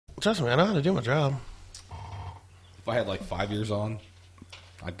Trust me, I know how to do my job. If I had like 5 years on,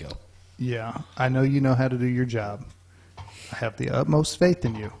 I'd go. Yeah, I know you know how to do your job. I have the utmost faith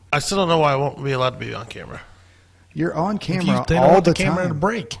in you. I still don't know why I won't be allowed to be on camera. You're on camera They don't all want the the camera to time.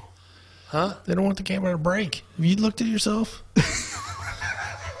 break. Huh? They don't want the camera to break. Have you looked at yourself?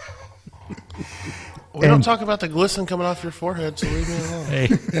 We don't talk about the glisten coming off your forehead, so leave me alone. Hey.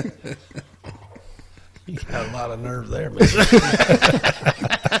 You got a lot of nerve there, man.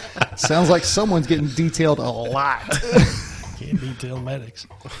 Sounds like someone's getting detailed a lot. Can't detail medics.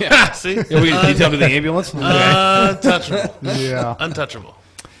 Yeah. See? Yeah, we get detailed to the ambulance. Untouchable. Yeah. Untouchable.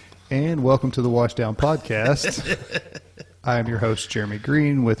 And welcome to the Washdown podcast. I am your host, Jeremy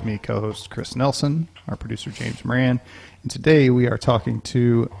Green. With me, co-host Chris Nelson, our producer, James Moran. And today we are talking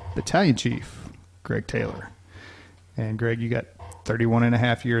to Battalion Chief Greg Taylor. And Greg, you got 31 and a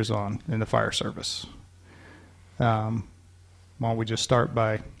half years on in the fire service. Why don't we just start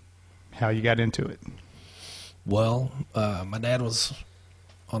by how you got into it? Well, my dad was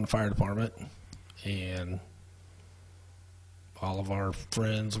on the fire department, and all of our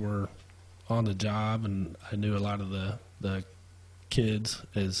friends were on the job, and I knew a lot of the kids,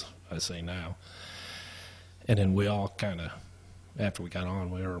 as I say now. And then we all kind of, after we got on,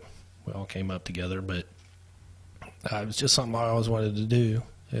 we all came up together, but it was just something I always wanted to do.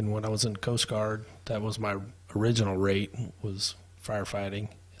 And when I was in the Coast Guard, that was my original rate, was firefighting.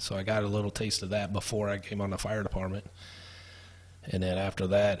 So I got a little taste of that before I came on the fire department. And then after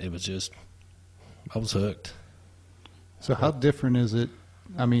that, it was just, I was hooked. So how different is it?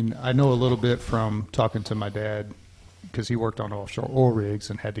 I mean, I know a little bit from talking to my dad because he worked on offshore oil rigs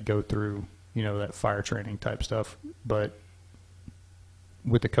and had to go through, that fire training type stuff. But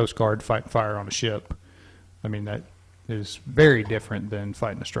with the Coast Guard fighting fire on a ship, I mean, that is very different than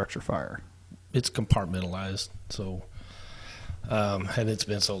fighting a structure fire. It's compartmentalized. So, and it's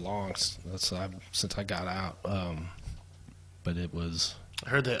been so long since I got out. But it was. I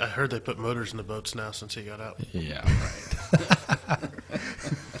heard they put motors in the boats now since he got out. Yeah, right.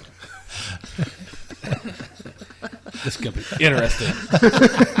 This could be interesting.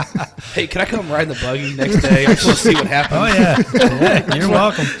 Hey, can I come ride in the buggy next day? I just want to see what happens. Oh, yeah. You're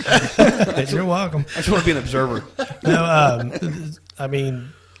welcome. You're welcome. I just want to be an observer. No, I mean,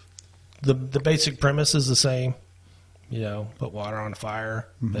 the basic premise is the same. Put water on fire,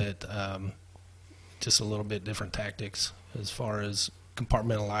 but just a little bit different tactics as far as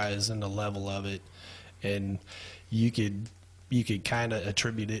compartmentalize and the level of it. And you could kind of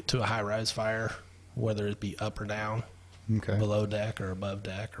attribute it to a high-rise fire, whether it be up or down, Okay. below deck or above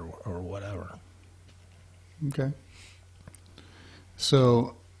deck or whatever. Okay.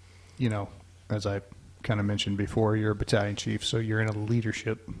 So, as I kind of mentioned before, you're a battalion chief, so you're in a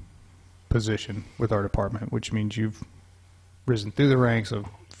leadership position with our department, which means you've risen through the ranks of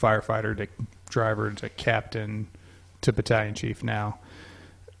firefighter to driver to captain to battalion chief now.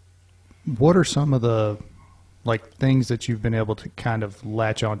 What are some of the things that you've been able to kind of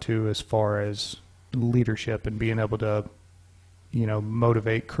latch onto as far as leadership and being able to,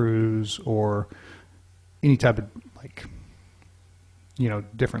 motivate crews or any type of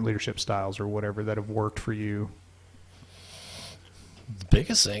different leadership styles or whatever that have worked for you? The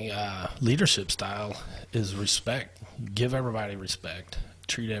biggest thing, leadership style, is respect. Give everybody respect.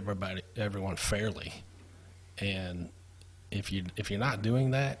 Treat everyone fairly. And if you're not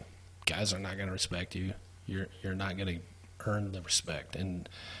doing that, guys are not going to respect you. You're not going to earn the respect. And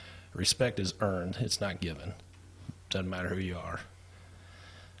respect is earned. It's not given. Doesn't matter who you are.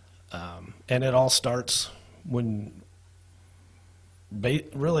 And it all starts really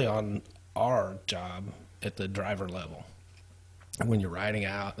on our job at the driver level. When you're riding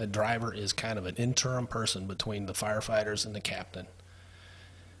out, the driver is kind of an interim person between the firefighters and the captain.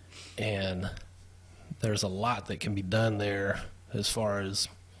 And there's a lot that can be done there as far as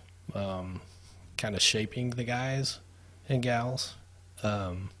kind of shaping the guys and gals.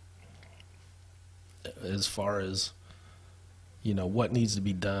 As far as, what needs to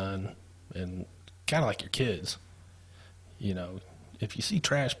be done, and kind of like your kids. If you see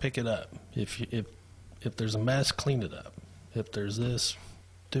trash, pick it up. If there's a mess, clean it up. If there's this,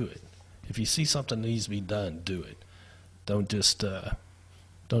 do it. If you see something that needs to be done, do it. Don't just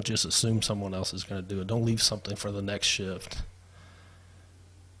assume someone else is going to do it. Don't leave something for the next shift.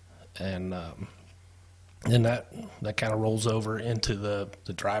 And that kind of rolls over into the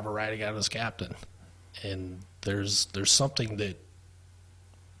driver riding out as captain. And there's something that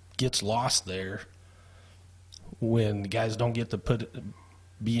gets lost there when the guys don't get to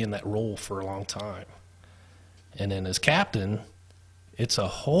be in that role for a long time. And then as captain, it's a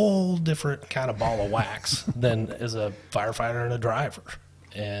whole different kind of ball of wax than as a firefighter and a driver.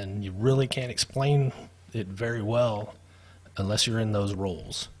 and you really can't explain it very well unless you're in those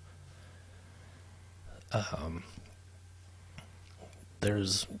roles. And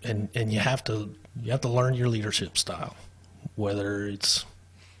you have to learn your leadership style, whether it's,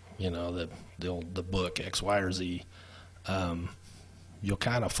 the book X, Y, or Z. You'll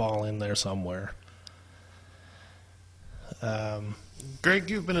kind of fall in there somewhere. Greg,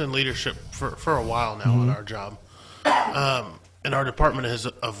 you've been in leadership for a while now in our job, and our department has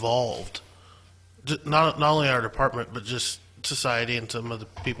evolved. Not only our department, but just society and some of the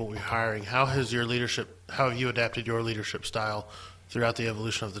people we're hiring. How have you adapted your leadership style throughout the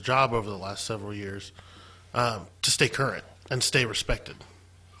evolution of the job over the last several years to stay current and stay respected?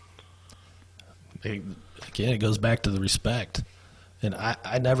 Again, it goes back to the respect. And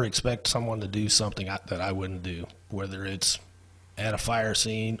I never expect someone to do something that I wouldn't do, whether it's at a fire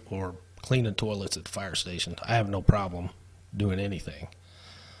scene or cleaning toilets at the fire station. I have no problem doing anything.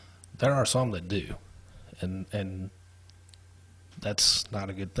 There are some that do, and that's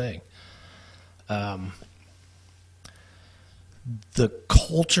not a good thing. The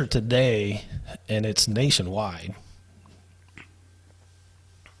culture today, and it's nationwide,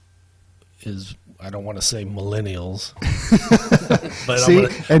 is, I don't want to say millennials. But See,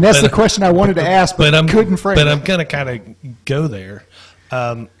 and that's the question I wanted to ask, but I couldn't frame it. But I'm going to kind of go there.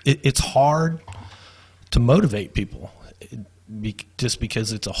 It's hard to motivate people just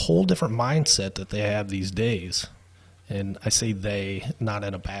because it's a whole different mindset that they have these days. And I say they, not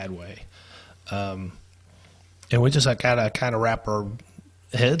in a bad way. And we just got to kind of wrap our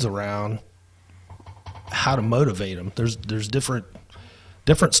heads around how to motivate them. There's different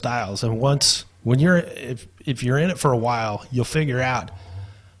styles, and when if you're in it for a while, you'll figure out,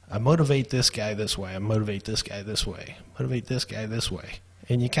 I motivate this guy this way, I motivate this guy this way, motivate this guy this way,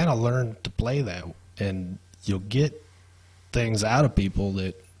 and you kind of learn to play that, and you'll get things out of people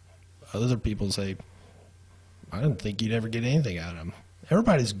that other people say, I didn't think you'd ever get anything out of them.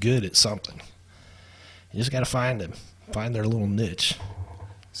 Everybody's good at something. You just got to find their little niche.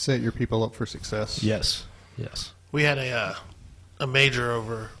 Set your people up for success. Yes. We had a major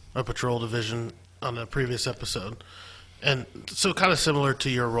over a patrol division on a previous episode, and so kind of similar to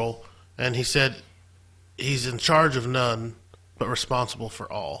your role. And he said he's in charge of none, but responsible for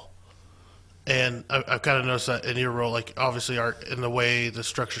all. And I've kind of noticed that in your role, like obviously in the way the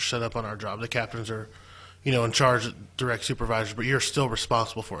structure's set up on our job, the captains are, in charge, direct supervisors, but you're still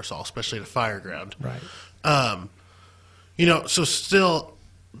responsible for us all, especially at a fire ground. Right. So still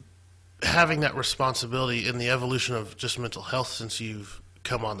having that responsibility in the evolution of just mental health since you've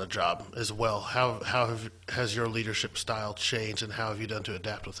come on the job as well, has your leadership style changed, and how have you done to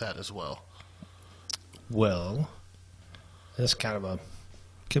adapt with that as well? Well, that's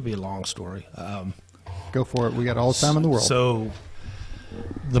could be a long story. Go for it. We got all the time in the world. So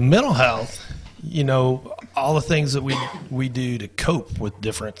the mental health, all the things that we do to cope with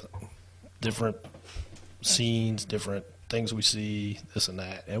different scenes, different things we see, this and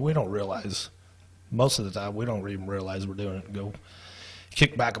that, and we don't realize, most of the time we don't even realize we're doing it. Go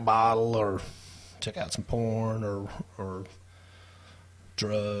kick back a bottle, or check out some porn, or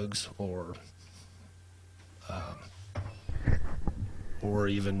drugs, or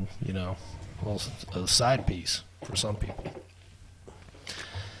even a side piece for some people.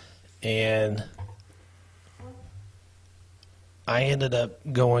 And I ended up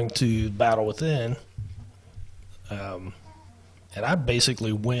going to Battle Within, and I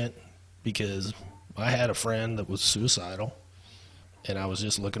basically went because I had a friend that was suicidal, and I was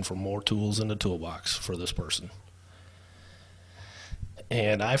just looking for more tools in the toolbox for this person.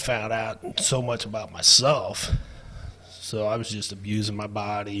 And I found out so much about myself, so I was just abusing my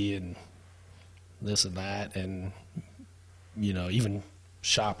body and this and that, and even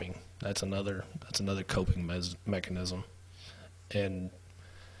shopping. That's another coping mechanism. And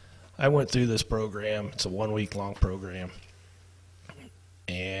I went through this program. It's a 1 week long program,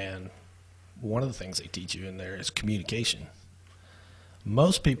 and one of the things they teach you in there is communication.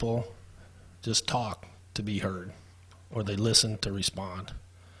 Most people just talk to be heard, or they listen to respond.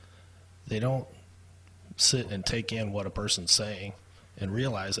 They don't sit and take in what a person's saying and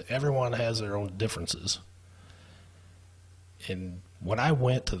realize that everyone has their own differences. And when I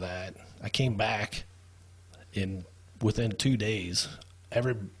went to that, I came back, and within 2 days,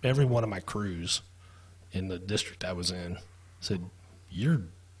 every one of my crews in the district I was in said, "You're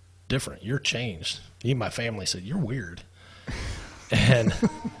different. You're changed." Even my family said, "You're weird." And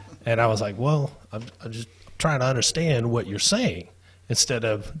I was like, well, I'm just trying to understand what you're saying instead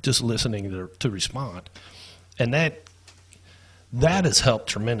of just listening to respond. And that has helped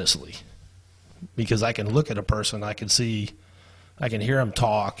tremendously, because I can look at a person, I can see I can hear them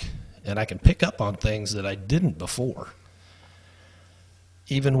talk, and I can pick up on things that I didn't before.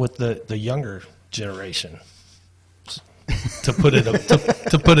 Even with the younger generation, to put it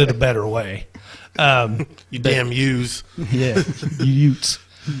to put it a better way. You damn use. Yeah, you utes.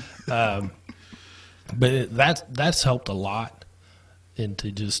 But that's helped a lot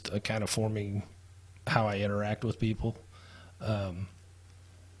into just kind of forming how I interact with people. And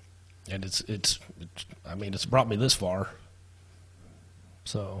it's I mean, it's brought me this far.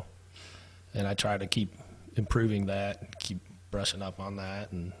 So, and I try to keep improving that, keep brushing up on that,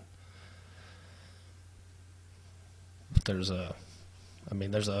 but there's a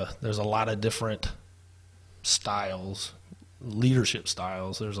lot of different styles, leadership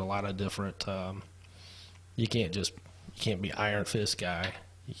styles. There's a lot of different. You can't be iron fist guy,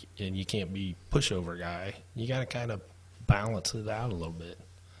 and you can't be pushover guy. You got to kind of balance it out a little bit.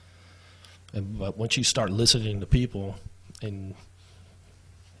 But once you start listening to people and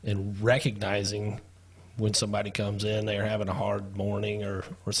recognizing when somebody comes in, they're having a hard morning or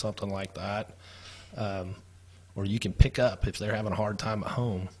something like that, or you can pick up if they're having a hard time at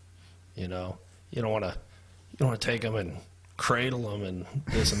home. You know, you don't want to take them and cradle them and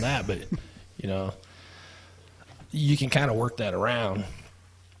this and that, but you know, you can kind of work that around.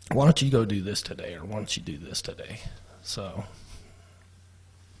 Why don't you go do this today, or why don't you do this today? So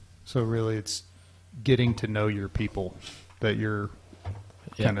really, it's getting to know your people that you're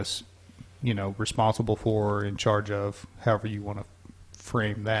kind of, you know, responsible for, in charge of, however you want to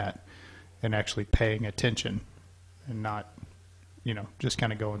frame that, and actually paying attention and not, you know, just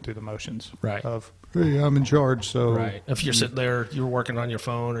kind of going through the motions. Right. Of, hey, I'm in charge, so. Right. If you're sitting there, you're working on your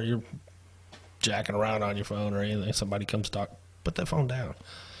phone, or you're jacking around on your phone or anything, somebody comes to talk, put that phone down.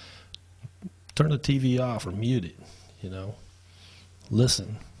 Turn the TV off or mute it, you know.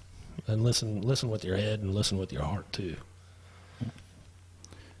 Listen. And listen with your head and listen with your heart, too.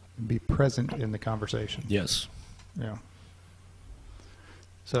 Be present in the conversation. Yes. Yeah.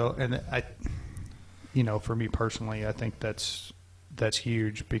 So, and I, you know, for me personally, I think that's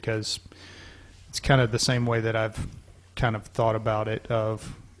huge, because it's kind of the same way that I've kind of thought about it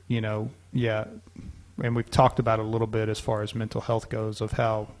of, you know, yeah, and we've talked about it a little bit as far as mental health goes, of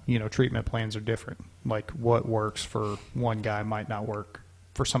how, you know, treatment plans are different. Like what works for one guy might not work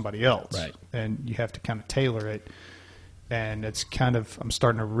for somebody else. Right. And you have to kind of tailor it. And it's kind of, I'm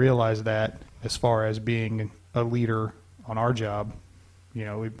starting to realize that as far as being a leader on our job, you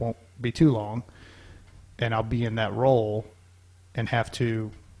know, it won't be too long, and I'll be in that role and have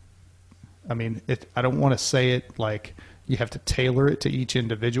to, I mean, I don't want to say it like you have to tailor it to each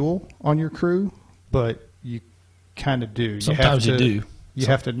individual on your crew, but you kind of do. Sometimes you do. You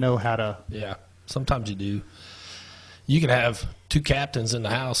have to know how to. Yeah, sometimes you do. You can have two captains in the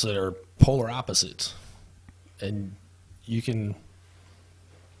house that are polar opposites, and you can.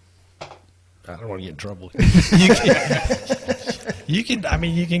 I don't want to get in trouble. You can. I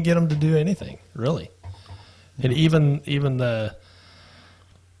mean, you can get them to do anything, really. And even the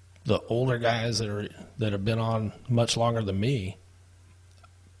older guys that have been on much longer than me,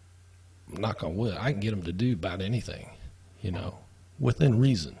 knock on wood, I can get them to do about anything, you know, within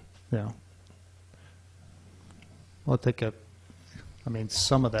reason. Yeah. Well, I mean,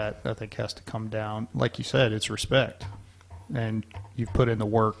 some of that I think has to come down. Like you said, it's respect, and you've put in the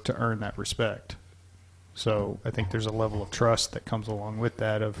work to earn that respect. So I think there's a level of trust that comes along with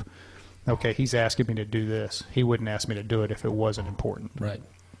that. Of, okay, he's asking me to do this. He wouldn't ask me to do it if it wasn't important. Right.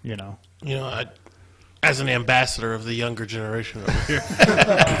 You know. You know, as an ambassador of the younger generation over here,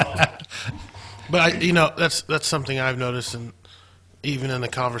 but you know, that's something I've noticed, and even in the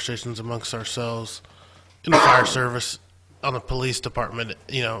conversations amongst ourselves, in the fire service, on the police department,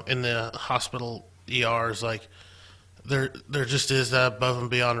 you know, in the hospital ERs, like there just is that above and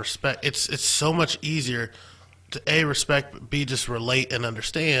beyond respect. It's so much easier to A, respect, but B, just relate and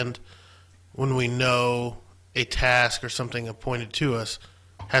understand when we know a task or something appointed to us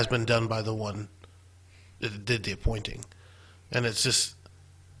has been done by the one that did the appointing. And it's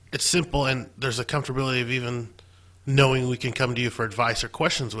simple, and there's a comfortability of even knowing we can come to you for advice or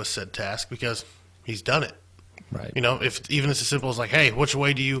questions with said task because he's done it. Right. You know, if even it's as simple as like, hey, which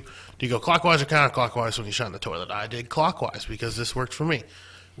way do you go, clockwise or counterclockwise when you shot in the toilet? I did clockwise because this worked for me.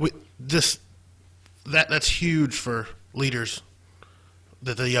 That's huge for leaders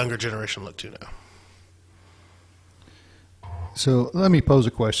that the younger generation look to now. So let me pose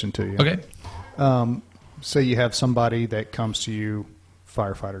a question to you. Okay. Say you have somebody that comes to you,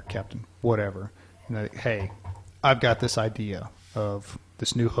 firefighter, captain, whatever, and they're like, hey, I've got this idea of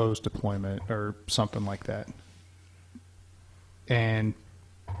this new hose deployment or something like that. And,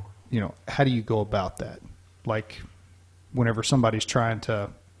 you know, how do you go about that? Like, whenever somebody's trying to,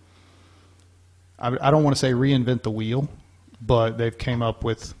 I don't want to say reinvent the wheel, but they've came up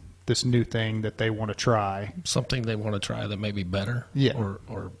with this new thing that they want to try. Something they want to try that may be better. Yeah.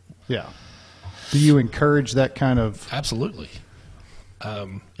 Or Yeah. Do you encourage that kind of? absolutely.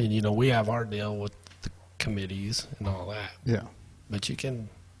 And we have our deal with the committees and all that. Yeah. But you can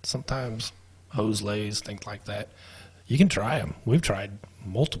sometimes hose lays, things like that. You can try them. We've tried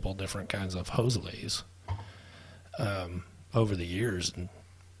multiple different kinds of hose lays over the years, and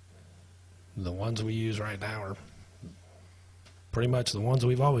the ones we use right now are pretty much the ones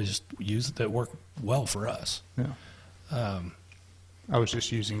we've always used that work well for us. Yeah. I was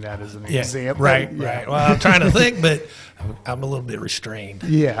just using that as an Yeah, example. right, Yeah. right. Well, I'm trying to think, but I'm a little bit restrained.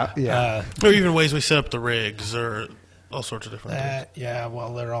 Yeah. Yeah. Or even ways we set up the rigs or all sorts of different things. Yeah,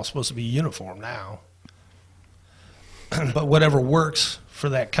 well, they're all supposed to be uniform now. But whatever works for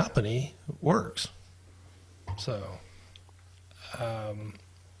that company works. So,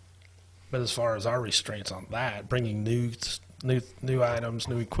 but as far as our restraints on that, bringing new items,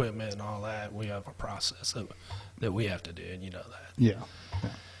 new equipment, and all that, we have a process that we have to do, and you know that. Yeah. Yeah.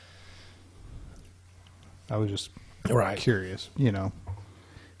 I was just Right. curious,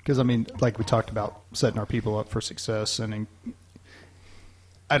 because like we talked about setting our people up for success, and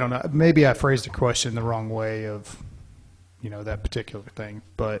I don't know, maybe I phrased the question the wrong way of, that particular thing,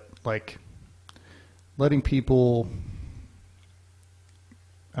 but like letting people,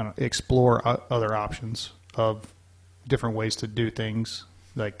 explore other options of different ways to do things.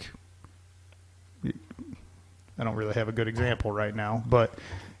 Like, I don't really have a good example right now, but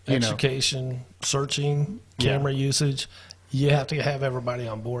Education, searching, camera usage, you have to have everybody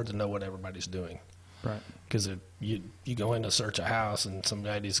on board to know what everybody's doing. right, Because if you go in to search a house and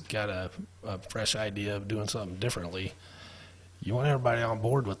somebody's got a fresh idea of doing something differently, you want everybody on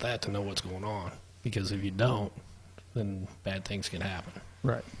board with that to know what's going on. Because if you don't, then bad things can happen.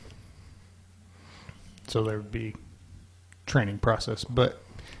 right. So there would be training process, but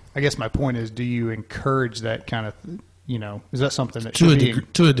I guess my point is, do you encourage that kind of, is that something that should be?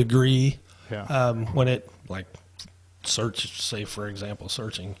 To a degree, Yeah. when it, like, say for example,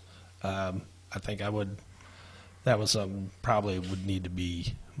 searching, I think that was something probably would need to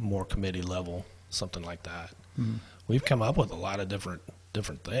be more committee level, something like that. Mhm. We've come up with a lot of different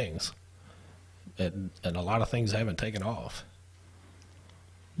things, and a lot of things haven't taken off.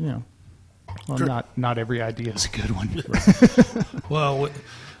 Yeah. Well, Sure. not every idea is a good one. Well,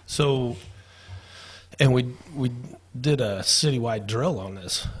 and we did a citywide drill on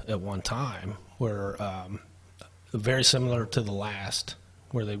this at one time, where very similar to the last,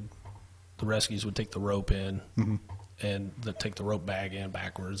 where the rescues would take the rope in, Mhm. and they take the rope bag in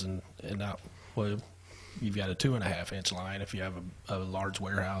backwards, and out. Well, you've got a 2.5 inch line if you have a large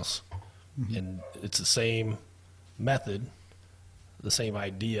warehouse, and it's the same method, the same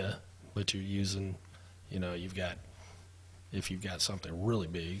idea, but you're using, if you've got something really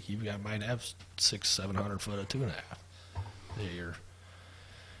big, might have 600-700 foot of 2.5.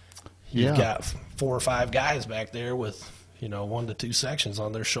 You've got 4 or 5 guys back there with 1 to 2 sections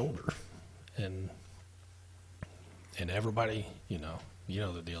on their shoulder, and everybody, the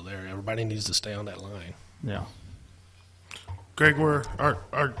deal there. Everybody needs to stay on that line. Yeah. Greg,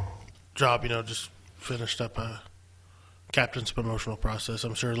 our job, just finished up a captain's promotional process.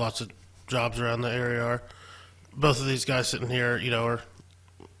 I'm sure lots of jobs around the area are. Both of these guys sitting here, are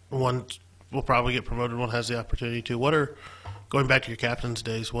one will probably get promoted, one has the opportunity to. Going back to your captain's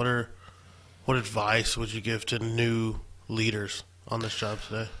days, what advice would you give to new leaders on this job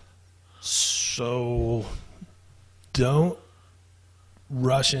today? So don't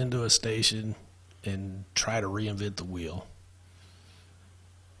rush into a station and try to reinvent the wheel.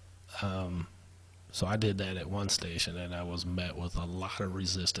 So I did that at one station, and I was met with a lot of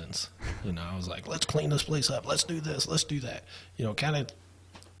resistance. I was like, let's clean this place up. Let's do this. Let's do that. Kind of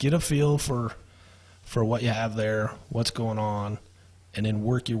get a feel for what you have there, what's going on, and then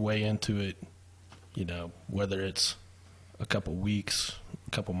work your way into it, whether it's a couple weeks,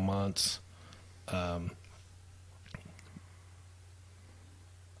 a couple months. I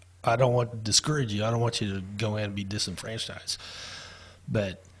don't want to discourage you. I don't want you to go in and be disenfranchised.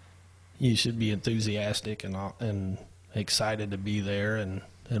 But you should be enthusiastic and excited to be there and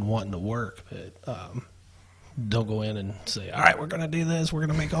wanting to work. But don't go in and say, all right, we're going to do this. We're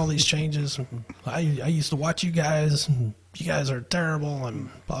going to make all these changes. I used to watch you guys. And you guys are terrible and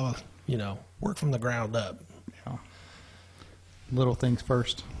blah, blah. Work from the ground up. Yeah. Little things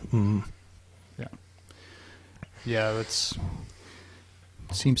first. Mm-hmm. Yeah. Yeah, that's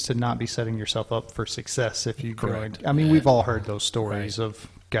seems to not be setting yourself up for success if you go in. Correct. I mean, we've all heard those stories Right. of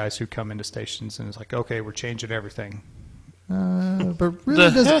guys who come into stations and it's like, okay, we're changing everything. but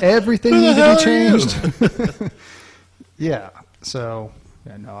really, does everything need to be changed? Yeah. So,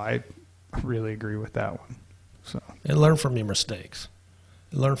 yeah, no, I really agree with that one. So, And learn from your mistakes.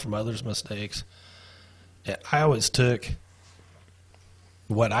 Learn from others' mistakes. I always took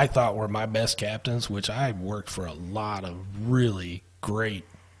what I thought were my best captains, which I worked for a lot of really great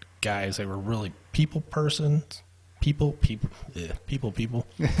guys. They were really people.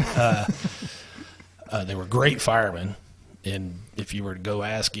 They were great firemen. And if you were to go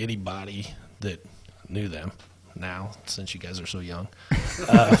ask anybody that knew them now, since you guys are so young,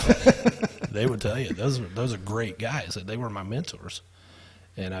 they would tell you those are great guys. That they were my mentors.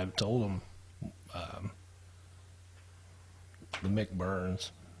 And I've told them, the Mick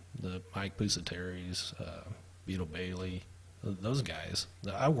Burns, the Mike Pusateris, Beetle Bailey, those guys.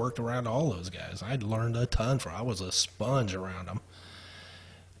 I worked around all those guys. I learned a ton from. I was a sponge around them.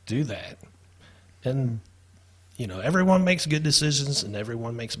 Do that, and everyone makes good decisions and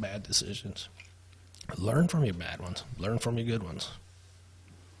everyone makes bad decisions. Learn from your bad ones. Learn from your good ones.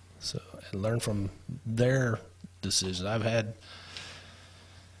 So, and learn from their decisions. I've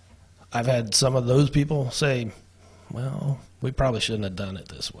had some of those people say, well, we probably shouldn't have done it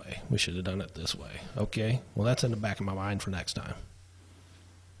this way. We should have done it this way. Okay, well, that's in the back of my mind for next time.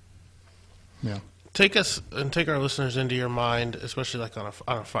 yeah. Take us and take our listeners into your mind, especially like on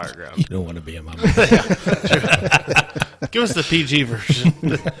a fire ground. You don't want to be in my mind. Give us the PG version.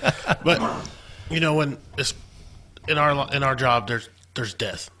 But when it's in our job, there's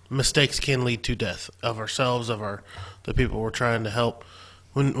death. Mistakes can lead to death of ourselves, of the people we're trying to help.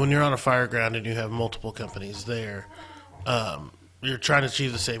 When you're on a fire ground and you have multiple companies there, you're trying to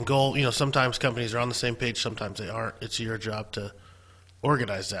achieve the same goal. Sometimes companies are on the same page, sometimes they aren't. It's your job to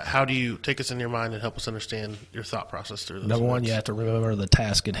organize that. How do you take us in your mind and help us understand your thought process through those? Number one, you have to remember the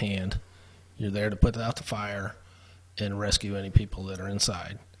task at hand. You're there to put out the fire and rescue any people that are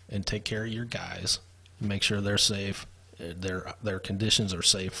inside, and take care of your guys. Make sure they're safe. Their conditions are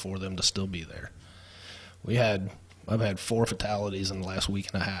safe for them to still be there. I've had 4 fatalities in the last week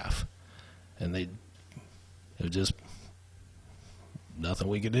and a half, and it was just nothing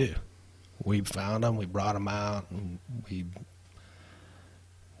we could do. We found them, we brought them out, and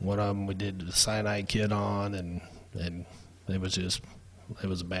one of them we did the cyanide kit on, and it was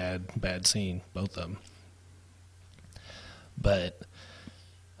a bad scene, both of them. But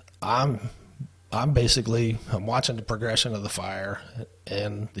I'm watching the progression of the fire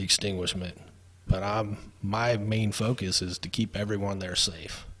and the extinguishment. But my main focus is to keep everyone there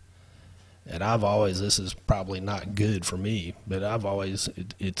safe. And this is probably not good for me, but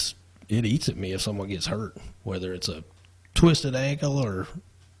it eats at me if someone gets hurt, whether it's a twisted ankle or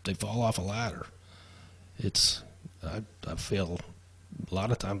they fall off a ladder. I feel a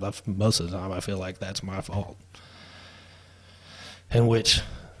lot of times, most of the time, I feel like that's my fault. In which,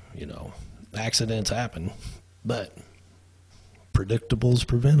 accidents happen, but predictable is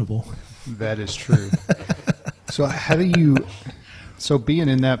preventable. That is true. So being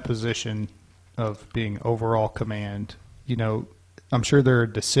in that position of being overall command, I'm sure there are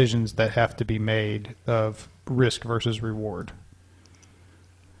decisions that have to be made of risk versus reward.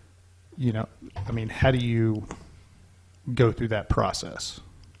 How do you go through that process?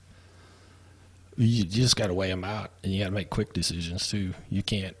 You just got to weigh them out, and you got to make quick decisions too. You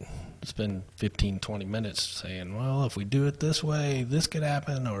can't spend 15, 20 minutes saying, well, if we do it this way, this could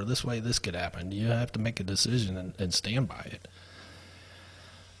happen, or this way, this could happen. You have to make a decision and stand by it.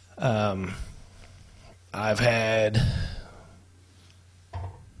 I've had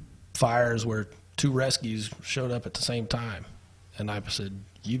fires where 2 rescues showed up at the same time, and I said,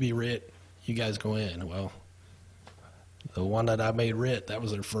 you be writ, you guys go in. Well, the one that I made writ, that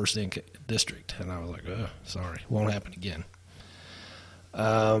was their first in district, and I was like, oh, sorry, won't happen again.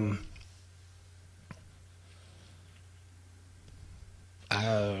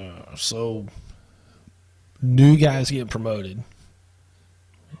 So new guys get promoted.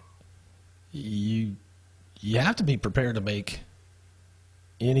 You have to be prepared to make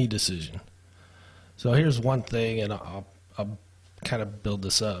any decision. So here's one thing, and I'll kind of build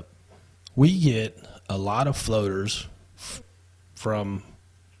this up. We get a lot of floaters from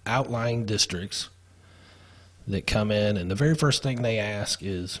outlying districts that come in, and the very first thing they ask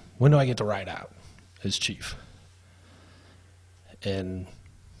is, when do I get to ride out as chief? And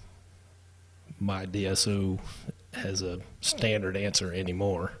my DSO has a standard answer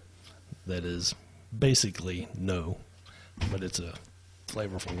anymore that is basically no, but it's a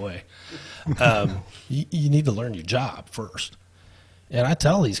flavorful way. You need to learn your job first. And I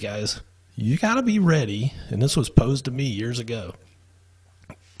tell these guys, you got to be ready, and this was posed to me years ago.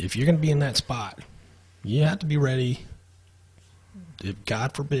 If you're going to be in that spot, you have to be ready if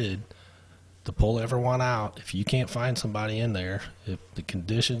God forbid, to pull everyone out, if you can't find somebody in there, if the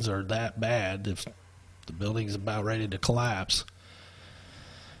conditions are that bad, if the building's about ready to collapse,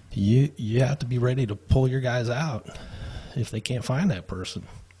 you have to be ready to pull your guys out if they can't find that person.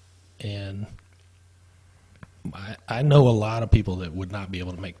 And I know a lot of people that would not be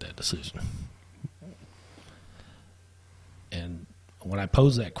able to make that decision. And when I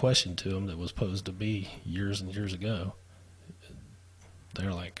posed that question to them that was posed to me years and years ago,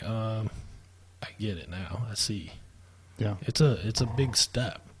 they're like, I get it now. I see. Yeah. It's a big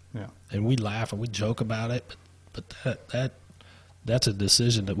step. Yeah. And we laugh and we joke about it, but that's a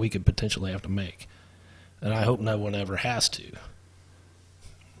decision that we could potentially have to make. And I hope no one ever has to.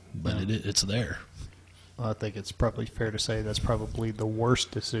 But it's there. Well, I think it's probably fair to say that's probably the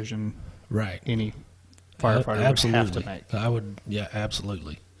worst decision Right. any firefighter would have to make.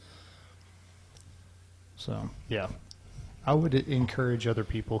 Absolutely. So, yeah. I would encourage other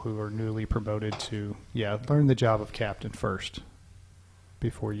people who are newly promoted to, learn the job of captain first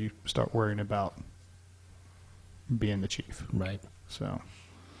before you start worrying about being the chief. Right. So,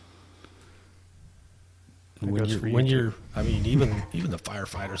 when you're I mean, even the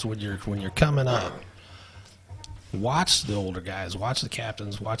firefighters, when you're coming up, watch the older guys, watch the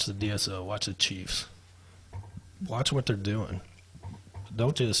captains, watch the DSO, watch the chiefs. Watch what they're doing.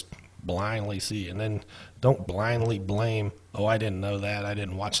 Don't just blindly see, and then don't blindly blame, oh, I didn't know that, I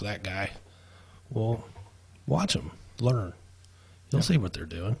didn't watch that guy. Well, watch them, learn. You'll see what they're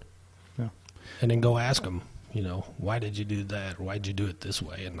doing. Yeah. And then go ask them, why did you do that, or why did you do it this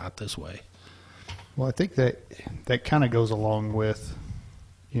way and not this way? Well, I think that kind of goes along with,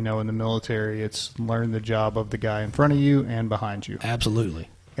 in the military, it's learn the job of the guy in front of you and behind you. Absolutely.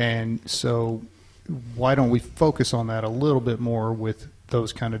 And so why don't we focus on that a little bit more with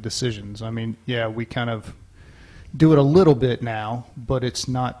those kind of decisions? I mean, we kind of do it a little bit now, but it's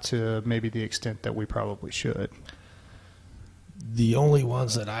not to maybe the extent that we probably should. The only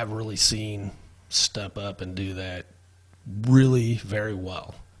ones that I've really seen step up and do that really very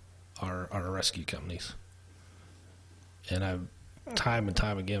well are rescue companies. And time and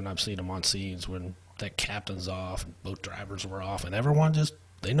time again, I've seen them on scenes when that captain's off, and boat drivers were off, and everyone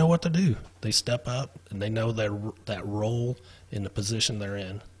they know what to do. They step up, and they know that role in the position they're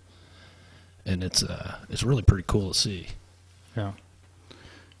in. And it's really pretty cool to see. Yeah.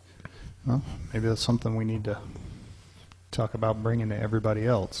 Well, maybe that's something we need to talk about bringing to everybody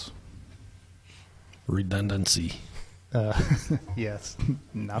else. Redundancy. Yes,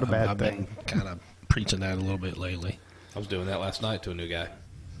 not a bad thing. I've been kind of preaching that a little bit lately. I was doing that last night to a new guy.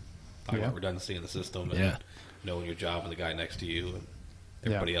 Talking about redundancy in the system and knowing your job and the guy next to you and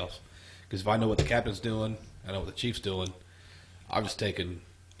everybody else. Because if I know what the captain's doing, I know what the chief's doing, I'm just taking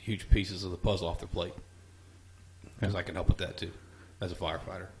huge pieces of the puzzle off their plate. Because I can help with that too, as a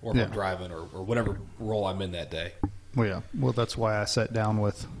firefighter. Or if I'm driving or whatever role I'm in that day. Well, yeah. Well, that's why I sat down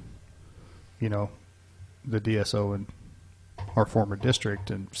with, the DSO in our former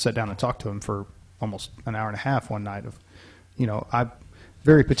district and sat down and talked to him for almost an hour and a half one night of, I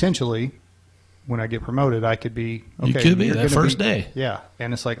very potentially, when I get promoted, I could be, okay. You could be that first day. Yeah.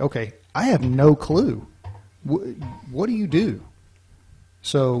 And it's like, okay, I have no clue. What do you do?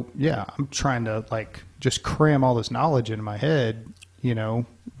 So, I'm trying to, just cram all this knowledge into my head, in a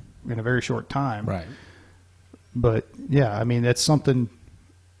very short time. Right. But, I mean, that's something,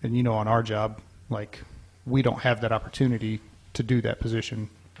 and, on our job, we don't have that opportunity to do that position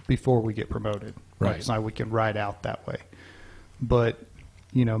before we get promoted. Right. It's not we can ride out that way. But,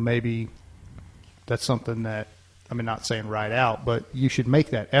 maybe that's something that, not saying ride out, but you should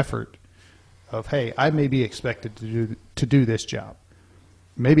make that effort of, hey, I may be expected to do this job.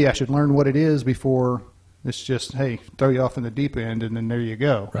 Maybe I should learn what it is before it's just, hey, throw you off in the deep end and then there you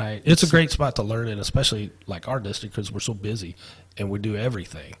go. Right. It's a great spot to learn in, especially like our district, because we're so busy and we do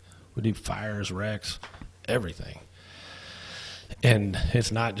everything. We do fires, wrecks, everything. And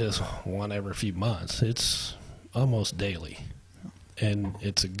it's not just one every few months. It's almost daily. And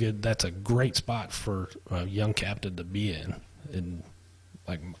that's a great spot for a young captain to be in. And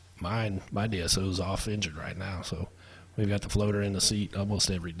like my DSO is off injured right now, so we've got the floater in the seat almost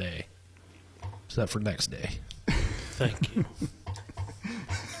every day, except for next day. Thank you.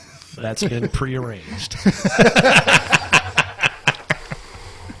 That's been prearranged.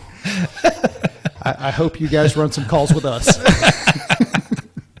 I hope you guys run some calls with us.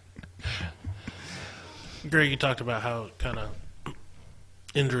 Greg, you talked about how kind of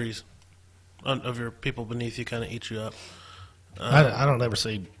injuries of your people beneath you kind of eat you up. I don't ever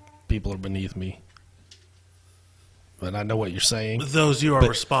say people are beneath me, but I know what you're saying. Those you are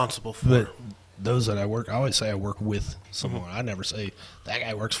responsible for. But those that I always say I work with someone. I never say that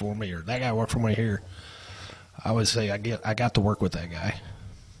guy works for me or that guy works for me here. I always say I got to work with that guy,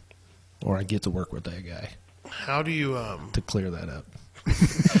 or I get to work with that guy. How do you to clear that up?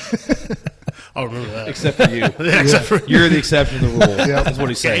 I'll remember that. Except for you. Except for You're the exception to the rule. That's what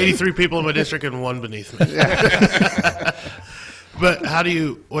he's saying. 83 people in my district and 1 beneath me. But how do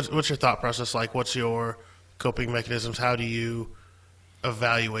you? What's your thought process like? What's your coping mechanisms? How do you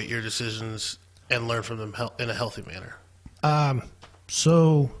evaluate your decisions and learn from them in a healthy manner?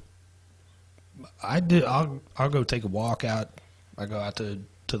 So I do. I'll go take a walk out. I go out to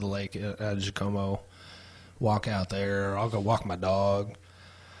the lake out of Jacomo, walk out there. I'll go walk my dog.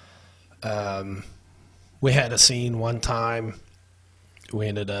 We had a scene one time. We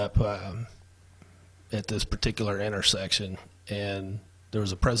ended up at this particular intersection, and there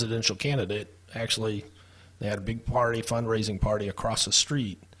was a presidential candidate. Actually, they had a big party, fundraising party across the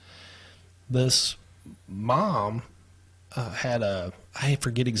street. This mom I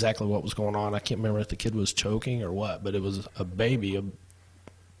forget exactly what was going on. I can't remember if the kid was choking or what, but it was a baby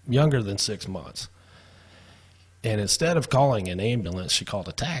younger than 6 months. And instead of calling an ambulance, she called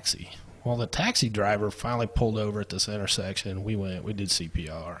a taxi. Well, the taxi driver finally pulled over at this intersection. We did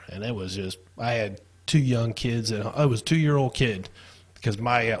CPR, and it was just, I had 2 young kids, and I was a 2-year-old kid because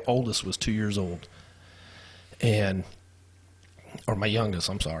my oldest was 2 years old, or my youngest,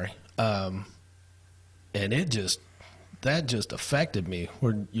 I'm sorry. And that just affected me.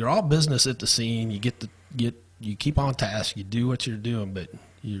 Where you're all business at the scene, you keep on task, you do what you're doing, but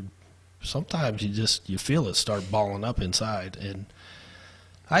sometimes you feel it start balling up inside. And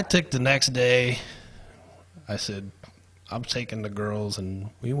I took the next day, I said, I'm taking the girls, and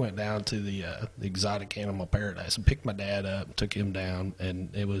we went down to the exotic animal paradise and picked my dad up, took him down,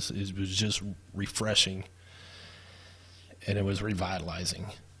 and it was just refreshing, and it was revitalizing.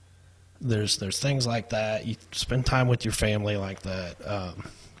 There's things like that. You spend time with your family like that.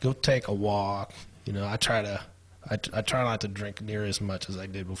 Go take a walk. I try not to drink near as much as I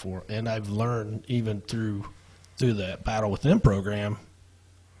did before, and I've learned even through that Battle Within program.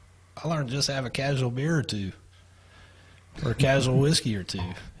 I learned just to have a casual beer or two, or a casual whiskey or two.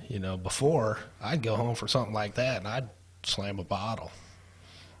 Before I'd go home for something like that, and I'd slam a bottle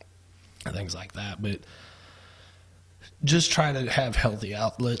and things like that. But just try to have healthy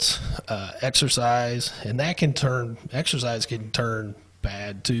outlets, exercise, and exercise can turn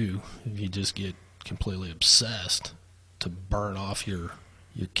bad too if you just get completely obsessed to burn off your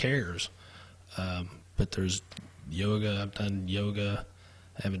cares. But there's yoga. I've done yoga.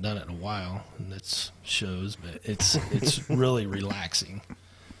 I haven't done it in a while, and it shows, but it's really relaxing.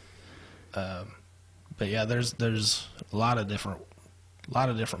 But yeah, there's a lot of different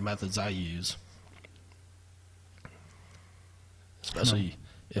methods I use. Especially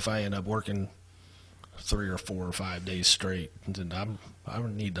if I end up working 3 or 4 or 5 days straight, then I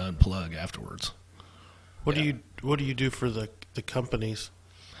need to unplug afterwards. What do you do for the companies?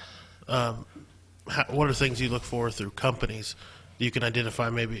 What are things you look for through companies? You can identify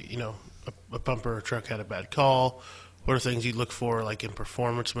maybe a pumper or truck had a bad call. What are things you look for like in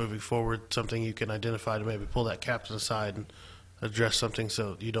performance moving forward? Something you can identify to maybe pull that captain aside and address something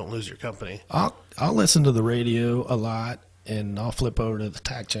so you don't lose your company. I'll listen to the radio a lot. And I'll flip over to the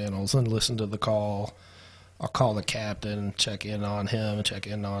TAC channels and listen to the call. I'll call the captain, check in on him,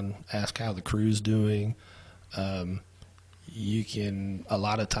 ask how the crew's doing. You can a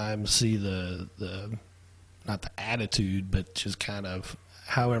lot of times see the not the attitude, but just kind of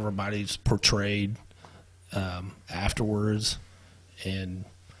how everybody's portrayed afterwards. And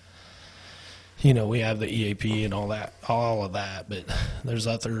we have the EAP and all of that, but there's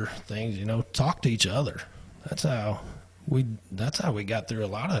other things. Talk to each other. That's how we got through a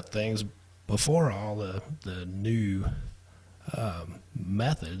lot of things before all the new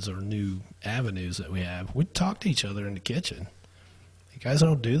methods or new avenues that we have. We'd talk to each other in the kitchen. You guys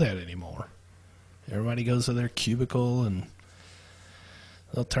don't do that anymore. Everybody goes to their cubicle and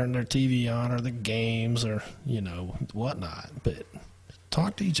they'll turn their TV on or the games or, whatnot. But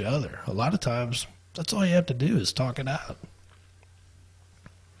talk to each other. A lot of times, that's all you have to do is talk it out.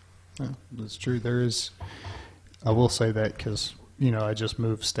 Yeah, that's true. I will say that because, I just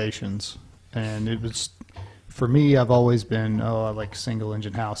moved stations, and it was, for me, I've always been, I like single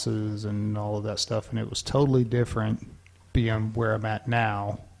engine houses and all of that stuff, and it was totally different being where I'm at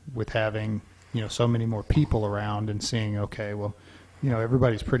now with having, so many more people around and seeing, okay, well,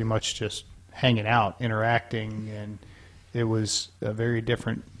 everybody's pretty much just hanging out, interacting, and it was a very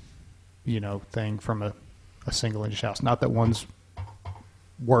different, thing from a single engine house. Not that one's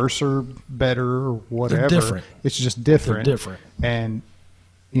worse or better or whatever. They're different. It's just different. They're different. And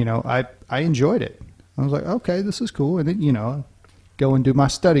I enjoyed it. I was like, okay, this is cool. And then, go and do my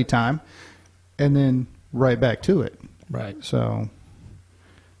study time and then right back to it. Right. So,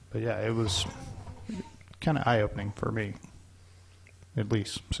 but yeah, it was kind of eye-opening for me, at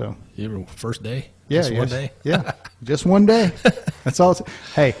least. So, Your first day? yeah, Just one day? Yeah, just one day. That's all.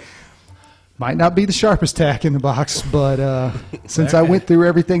 Hey, might not be the sharpest tack in the box, but since I went through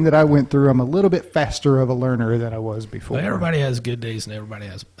everything that I went through, I'm a little bit faster of a learner than I was before. Well, everybody has good days and everybody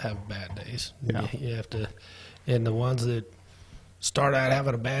have bad days. Yeah. You have to, and the ones that start out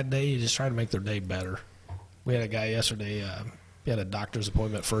having a bad day, you just try to make their day better. We had a guy yesterday, he had a doctor's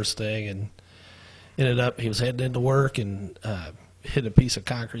appointment first thing, and ended up, he was heading into work and hit a piece of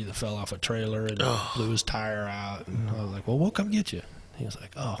concrete that fell off a trailer and blew his tire out. And I was like, well, we'll come get you. He was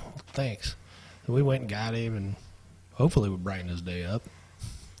like, oh, thanks. And we went and got him, and hopefully we brightened his day up.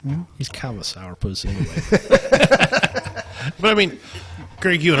 Yeah. He's kind of a sourpuss anyway. But I mean,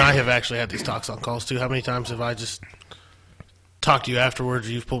 Greg, you and I have actually had these talks on calls too. How many times have I just talked to you afterwards,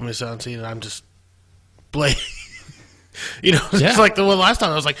 you've pulled me aside and I'm just blaming? It's like the one last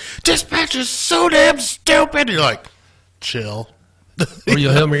time I was like, dispatch is so damn stupid. And you're like, chill. Or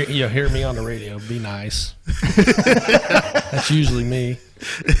you'll hear me on the radio. Be nice. That's usually me.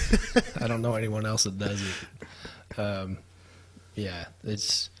 I don't know anyone else that does it.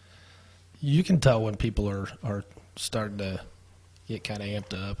 It's you can tell when people are starting to get kind of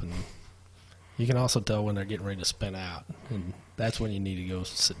amped up, and you can also tell when they're getting ready to spin out, and that's when you need to go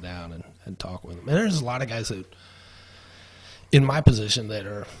sit down and talk with them. And there's a lot of guys that, in my position,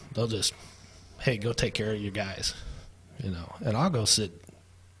 they'll just, hey, go take care of your guys. And I'll go sit.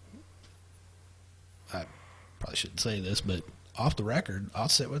 I probably shouldn't say this, but off the record, I'll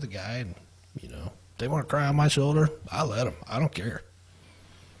sit with the guy, and if they want to cry on my shoulder, I'll let them. I don't care.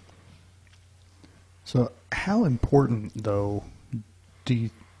 So, how important though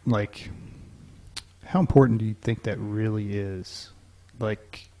how important do you think that really is?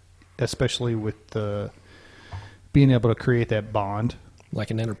 Like, especially with the being able to create that bond, like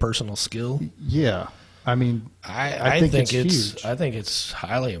an interpersonal skill. Yeah. I mean, I think it's huge. I think it's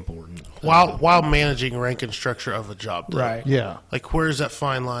highly important. While managing rank and structure of a job, though. Right? Yeah. Like, where's that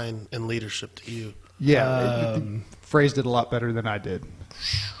fine line in leadership to you? Yeah, it phrased it a lot better than I did.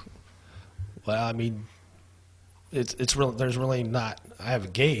 Well, I mean, it's real. There's really not. I have a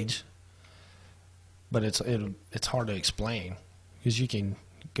gauge, but it's hard to explain because you can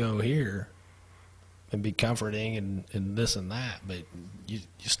go here and be comforting and this and that, but you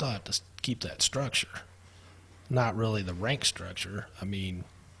still have to keep that structure. Not really the rank structure. I mean,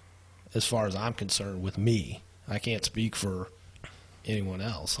 as far as I'm concerned, with me, I can't speak for anyone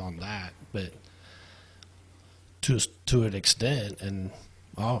else on that, but to an extent, and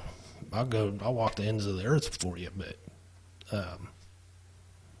I'll walk the ends of the earth for you, but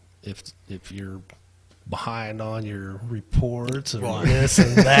if you're behind on your reports and this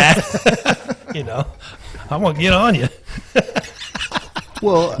and that, I'm gonna get on you.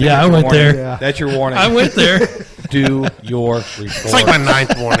 Well, yeah, I went there. Yeah. That's your warning. I went there. Do your report. It's like my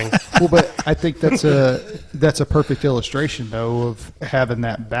 9th warning. Well, but I think that's a perfect illustration, though, of having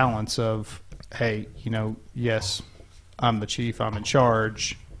that balance of, hey, yes, I'm the chief, I'm in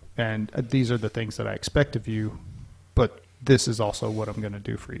charge, and these are the things that I expect of you, but this is also what I'm going to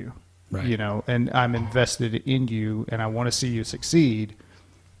do for you. Right. And I'm invested in you, and I want to see you succeed.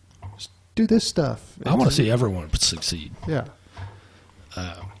 Just do this stuff. I want to see everyone succeed. Yeah.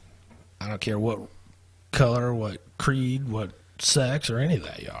 I don't care what color, what creed, what sex, or any of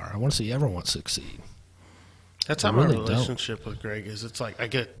that you are. I want to see everyone succeed. That's how my relationship with Greg is. It's like I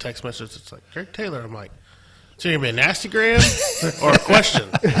get a text message. It's like, Greg Taylor. I'm like, so you're going to be a nasty gram or a question?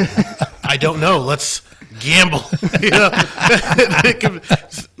 I don't know. Let's gamble.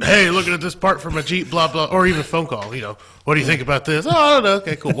 Hey, looking at this part from a Jeep, blah, blah, or even a phone call. What do you think about this? Oh, I don't know.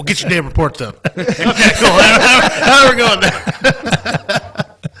 Okay, cool. We'll get your damn reports done. Okay, cool. How are we going there?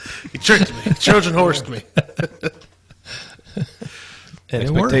 You tricked me. Trojan horsed me. And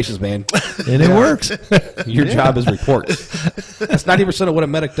Expectations, man. And it works. Your job is reports. That's 90% of what a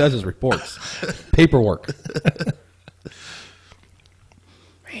medic does is reports. Paperwork.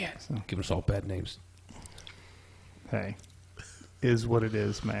 Man, giving us all bad names. Hey, is what it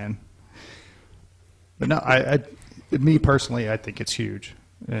is, man. But no, me personally, I think it's huge.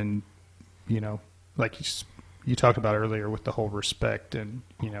 And, like you talked about earlier with the whole respect and,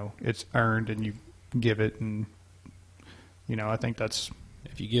 it's earned and you give it. And, I think that's...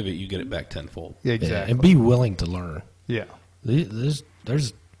 If you give it, you get it back tenfold. Yeah, exactly. Yeah, and be willing to learn. Yeah. There's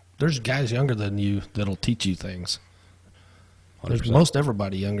guys younger than you that'll teach you things. 100%. There's most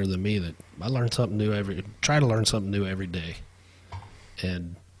everybody younger than me that I learn something new try to learn something new every day.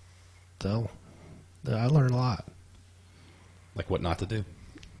 And I learn a lot. Like what not to do.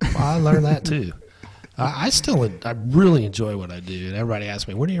 Well, I learned that too. I really enjoy what I do. And everybody asks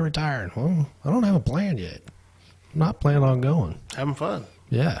me, when are you retiring? Well, I don't have a plan yet. I'm not planning on going. Having fun.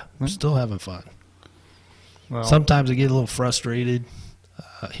 Yeah, I'm still having fun. Well, Sometimes I get a little frustrated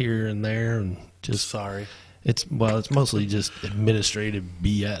here and there, and just sorry. It's mostly just administrative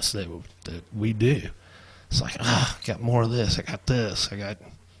BS that we do. It's like, I got more of this. I got this. I got,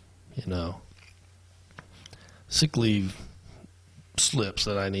 sick leave slips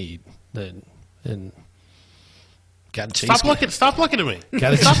that I need. And got to chase. Stop looking at me.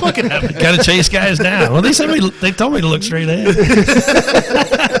 Stop looking at me. Got to chase guys down. Well, they told me to look straight ahead.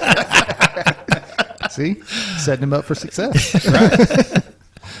 See, setting him up for success. Right.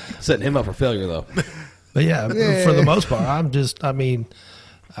 Setting him up for failure, though. But yeah, for the most part, I'm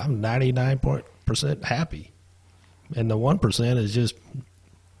 99% happy. And the 1% is just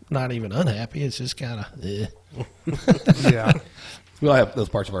not even unhappy. It's just kind of, Yeah. We all have those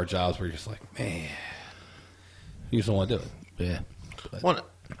parts of our jobs where you're just like, man, you just don't want to do it. Yeah.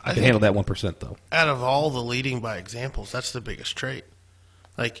 I can handle that 1%, though. Out of all the leading by examples, that's the biggest trait.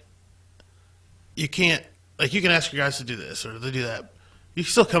 Like, you can ask your guys to do this or to do that. You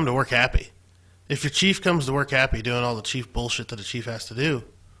can still come to work happy. If your chief comes to work happy doing all the chief bullshit that a chief has to do,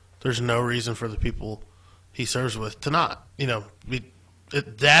 there's no reason for the people he serves with to not.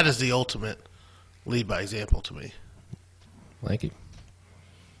 That is the ultimate lead by example to me. Thank you.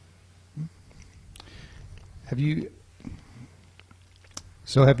 Have you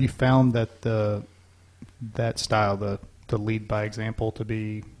found that that style, the lead by example, to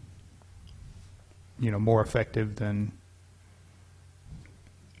be more effective than?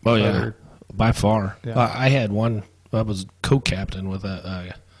 Oh yeah, by far. Yeah. I had one. I was co-captain with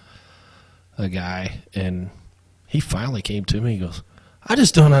a guy, and he finally came to me. He goes, "I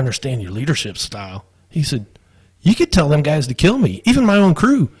just don't understand your leadership style." He said, "You could tell them guys to kill me, even my own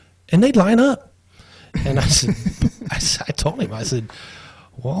crew, and they'd line up." And I said, I told him, I said,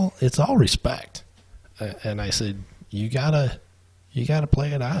 "Well, it's all respect." And I said, "You gotta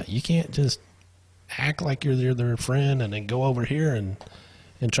play it out. You can't just act like you're their friend and then go over here and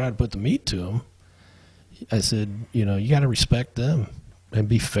try to put the meat to them." I said, you got to respect them and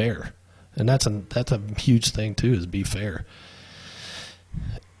be fair. And that's a huge thing too, is be fair.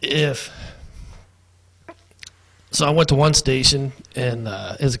 So I went to one station and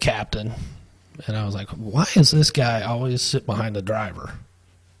as a captain, and I was like, why is this guy always sit behind the driver?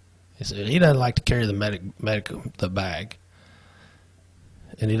 He said, he doesn't like to carry the bag.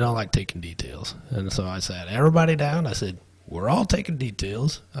 And he don't like taking details. And so I sat everybody down. I said, we're all taking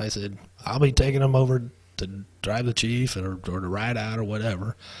details. I said, I'll be taking them over to drive the chief or to ride out or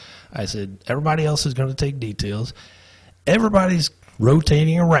whatever. I said, everybody else is going to take details. Everybody's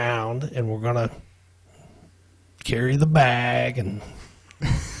rotating around, and we're going to carry the bag and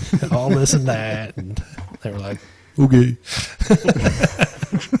all this and that. And they were like, okay.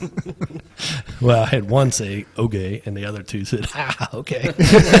 Well, I had one say, okay, and the other two said, okay.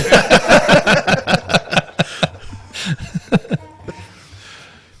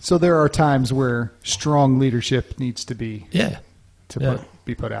 So there are times where strong leadership needs to be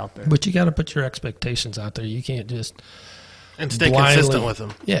be put out there. But you got to put your expectations out there. You can't just stay consistent with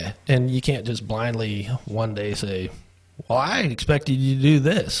them. Yeah, and you can't just blindly one day say, "Well, I expected you to do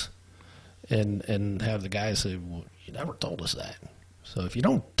this," and have the guy say, "Well, you never told us that." So if you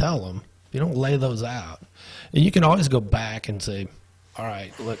don't tell them, if you don't lay those out, and you can always go back and say, "All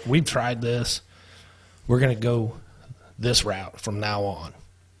right, look, we've tried this. We're going to go this route from now on.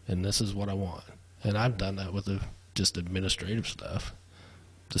 And this is what I want." And I've done that with just administrative stuff,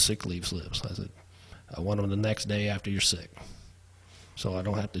 the sick leave slips. I said, I want them the next day after you're sick, so I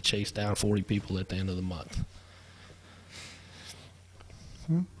don't have to chase down 40 people at the end of the month.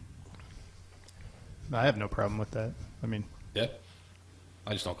 I have no problem with that. I mean, Yeah.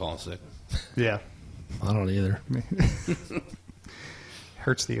 I just don't call in sick. yeah, I don't either.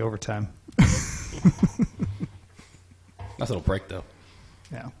 hurts the overtime. Nice little break, though.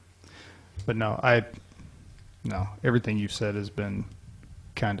 Yeah, but no, everything you've said has been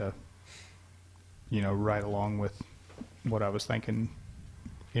kind of, right along with what I was thinking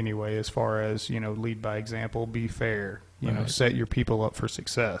anyway, as far as, lead by example, be fair, Right. set your people up for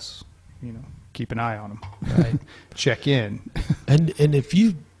success, keep an eye on them, Right. check in. And if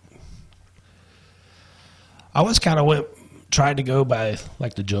you, I always kind of tried to go by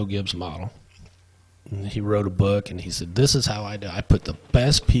like the Joe Gibbs model. And he wrote a book, and he said, this is how I do. I put the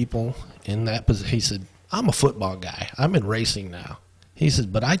best people in that position. He said, I'm a football guy. I'm in racing now. He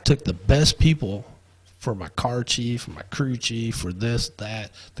said, but I took the best people for my car chief, for my crew chief, for this, that,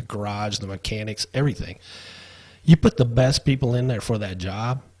 the garage, the mechanics, everything. You put the best people in there for that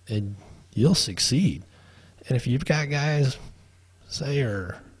job, and you'll succeed. And if you've got guys, say,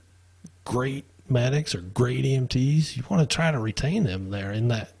 are great medics or great EMTs, you want to try to retain them there in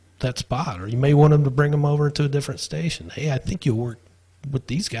that spot. Or you may want them to bring them over to a different station. Hey, I think you'll work with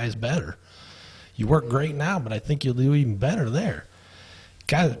these guys better. You work great now, but I think you'll do even better there.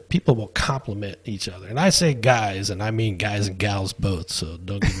 Guys, people will complement each other. And I say guys, and I mean guys and gals both, so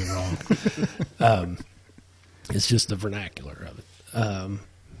don't get me wrong. It's just the vernacular of it.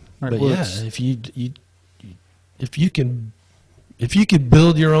 Right, but well, yeah, if you can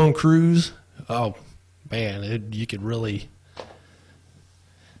build your own crews, oh man, you could really.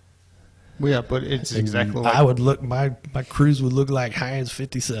 Well, yeah, but it's exactly like I would look. My crews would look like Heinz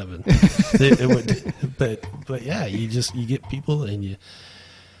 57. it would, but yeah, you get people and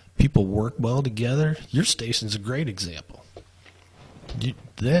people work well together. Your station's a great example.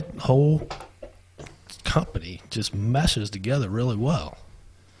 That whole company just meshes together really well.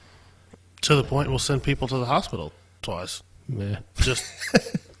 To the point we'll send people to the hospital twice. Yeah. Just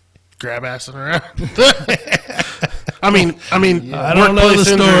grab assing around. I mean, I don't know the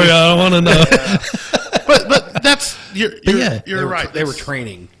story. Injuries. I don't want to know. but that's you're right. They were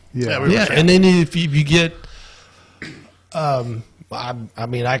training. Yeah, And then if you get, I've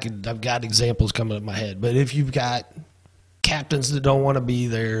got examples coming up in my head. But if you've got captains that don't want to be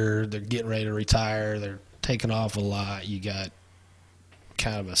there, they're getting ready to retire, they're taking off a lot. You got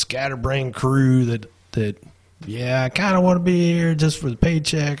kind of a scatterbrained crew that I kind of want to be here just for the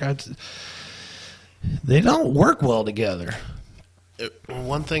paycheck. They don't work well together.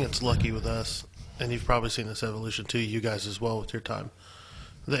 One thing that's lucky with us, and you've probably seen this evolution too, you guys as well with your time,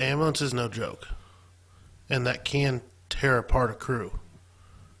 the ambulance is no joke. And that can tear apart a crew.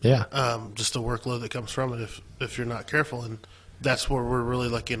 Yeah. Just the workload that comes from it if you're not careful. And that's where we're really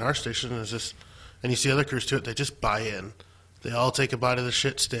lucky in our station is just, and you see other crews too, they just buy in. They all take a bite of the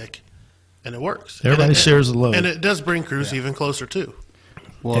shit stick, and it works. Everybody shares the load. And it does bring crews even closer too.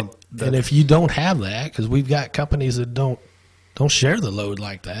 well, and if you don't have that, because we've got companies that don't share the load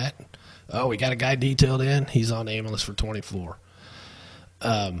like that. Oh, we got a guy detailed in. He's on the ambulance for 24.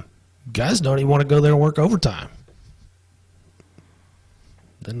 Guys don't even want to go there and work overtime.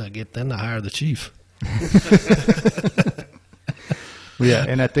 Then they hire the chief. yeah,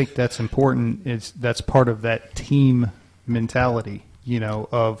 and I think that's important. That's part of that team mentality,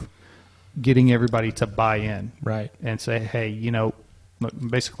 of getting everybody to buy in, Right. and say, hey, look,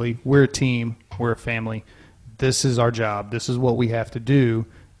 basically, we're a team, we're a family. This is our job. This is what we have to do.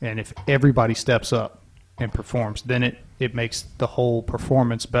 And if everybody steps up and performs, then it makes the whole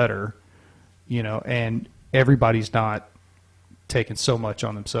performance better, and everybody's not taking so much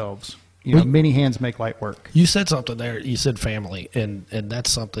on themselves. Many hands make light work. You said something there. You said family, and that's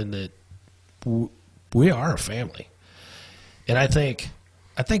something that we are a family. And I think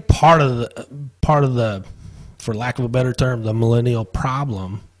part of the, for lack of a better term, the millennial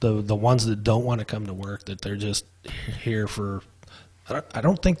problem, the ones that don't want to come to work, that they're just here for, I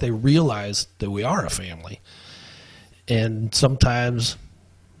don't think they realize that we are a family. And sometimes,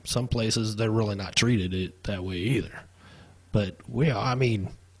 some places, they're really not treated it that way either. But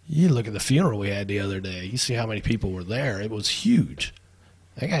you look at the funeral we had the other day, you see how many people were there. It was huge.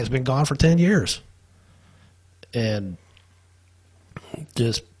 That guy's been gone for 10 years. And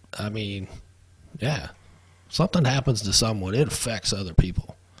just, yeah, something happens to someone, it affects other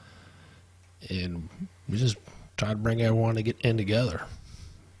people. And we just try to bring everyone to get in together.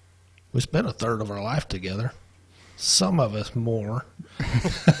 We spent a third of our life together. Some of us more.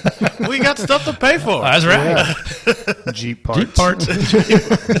 We got stuff to pay for. That's right. Yeah. Jeep parts. Jeep parts.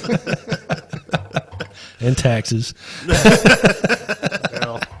 And taxes.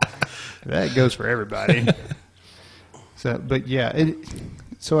 Well, that goes for everybody. So, but yeah,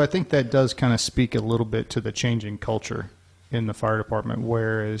 so I think that does kind of speak a little bit to the changing culture in the fire department.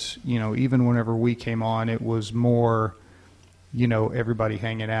 Whereas, even whenever we came on, it was more, everybody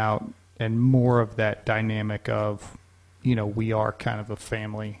hanging out and more of that dynamic of, we are kind of a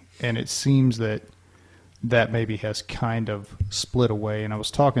family. And it seems that maybe has kind of split away. And I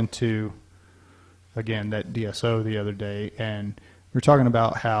was talking to, again, that DSO the other day, and we were talking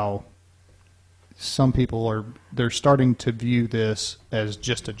about how some people they're starting to view this as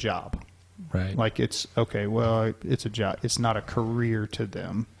just a job. Right. Like it's okay, well, it's a job. It's not a career to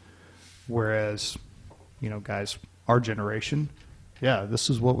them. Whereas, guys, our generation, yeah, this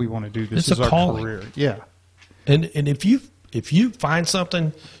is what we want to do. This It's is a our calling. career. Yeah. And if you find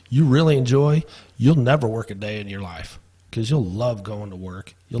something you really enjoy, you'll never work a day in your life because you'll love going to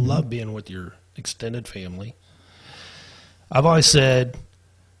work. You'll love being with your extended family. I've always said,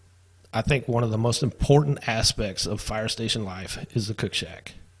 I think one of the most important aspects of fire station life is the cook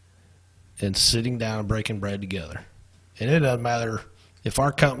shack and sitting down and breaking bread together. And it doesn't matter if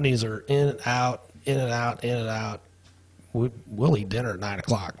our companies are in and out, in and out, in and out. We'll eat dinner at 9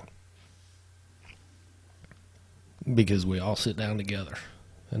 o'clock because we all sit down together.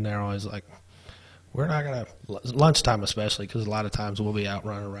 And they're always like, we're not going to, lunchtime especially, because a lot of times we'll be out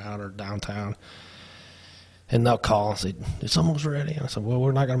running around or downtown. And they'll call and say, it's almost ready. And I said, well,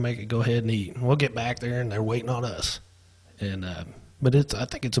 we're not going to make it. Go ahead and eat. And we'll get back there, and they're waiting on us. And but I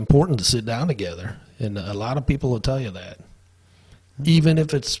think it's important to sit down together. And a lot of people will tell you that, even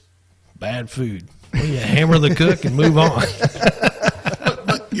if it's bad food. Well, you hammer the cook and move on.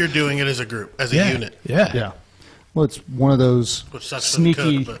 But you're doing it as a group, as a unit. Yeah. Well, it's one of those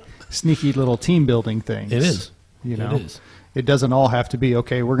sneaky little team building things. It is. You know, it is. It doesn't all have to be,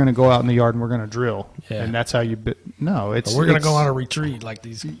 okay, we're going to go out in the yard and we're going to drill. Yeah. And that's how you, no, it's. But we're going to go on a retreat like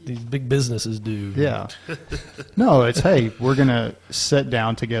these big businesses do. Yeah. No, it's, hey, we're going to sit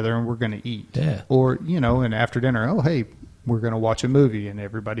down together and we're going to eat. Yeah. Or, you know, and after dinner, oh, hey, we're going to watch a movie and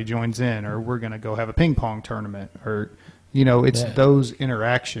everybody joins in, or we're going to go have a ping pong tournament, or, you know, it's those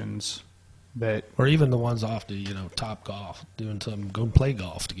interactions that. Or even the ones off to, you know, Top Golf, doing something, go and play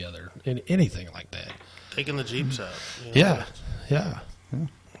golf together, anything like that. Taking the Jeeps out. You know? Yeah.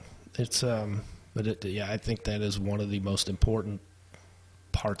 It's, but I think that is one of the most important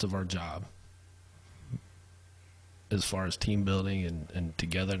parts of our job as far as team building and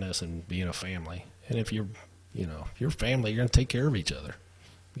togetherness and being a family. And if you're, you know, if you're family, you're going to take care of each other.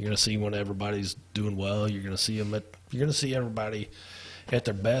 You're going to see when everybody's doing well. You're going to see them you're going to see everybody at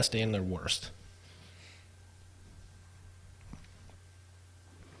their best and their worst.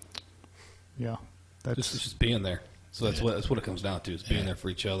 Yeah. It's just being there. So that's what it comes down to, is being there for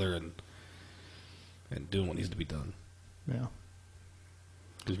each other and doing what needs to be done. Yeah.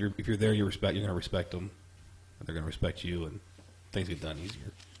 Because if you're there, you're going to respect them, and they're going to respect you, and things get done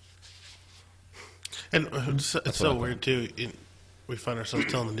easier. And it's so weird, too. We find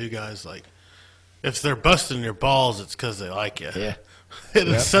ourselves telling the new guys, like, if they're busting your balls, it's because they like you. Yeah. It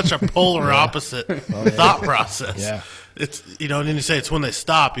is such a polar opposite thought process. Yeah. It's, you know, and then you say it's when they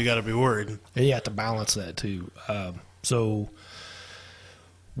stop, you got to be worried. And you have to balance that too. So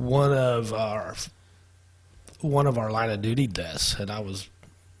one of our line of duty deaths, and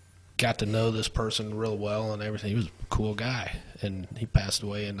got to know this person real well and everything. He was a cool guy, and he passed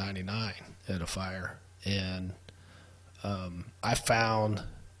away in '99 at a fire. And I found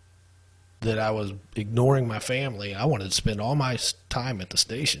that I was ignoring my family. I wanted to spend all my time at the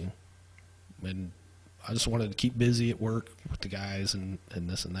station, and I just wanted to keep busy at work with the guys and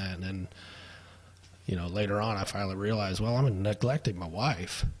this and that. And then, you know, later on I finally realized, well, I'm neglecting my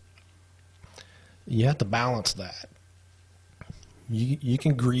wife. You have to balance that. You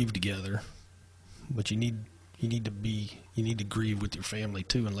can grieve together, but you need to grieve with your family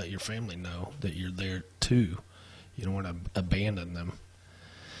too, and let your family know that you're there too. You don't want to abandon them.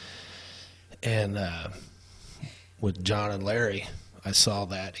 And with John and Larry, I saw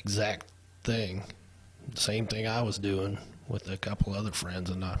that exact thing. Same thing I was doing with a couple other friends,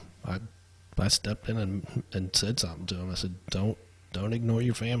 and I stepped in and said something to them. I said, don't ignore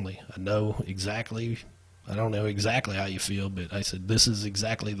your family. I don't know exactly how you feel, but I said, this is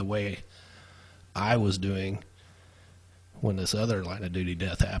exactly the way I was doing when this other line of duty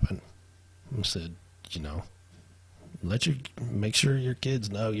death happened. I said, you know, make sure your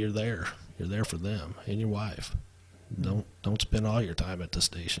kids know you're there. You're there for them and your wife. Don't spend all your time at the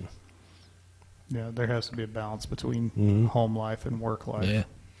station. Yeah, there has to be a balance between home life and work life. Yeah.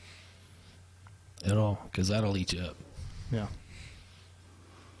 Because that'll eat you up. Yeah.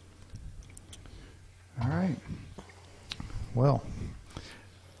 All right. Well,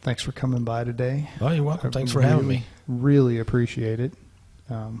 thanks for coming by today. Oh, you're welcome. Thanks for having me. Really appreciate it.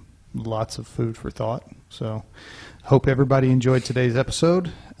 Lots of food for thought. So hope everybody enjoyed today's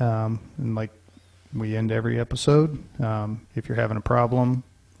episode. And like we end every episode, if you're having a problem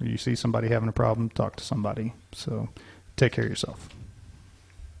or you see somebody having a problem, talk to somebody. So take care of yourself.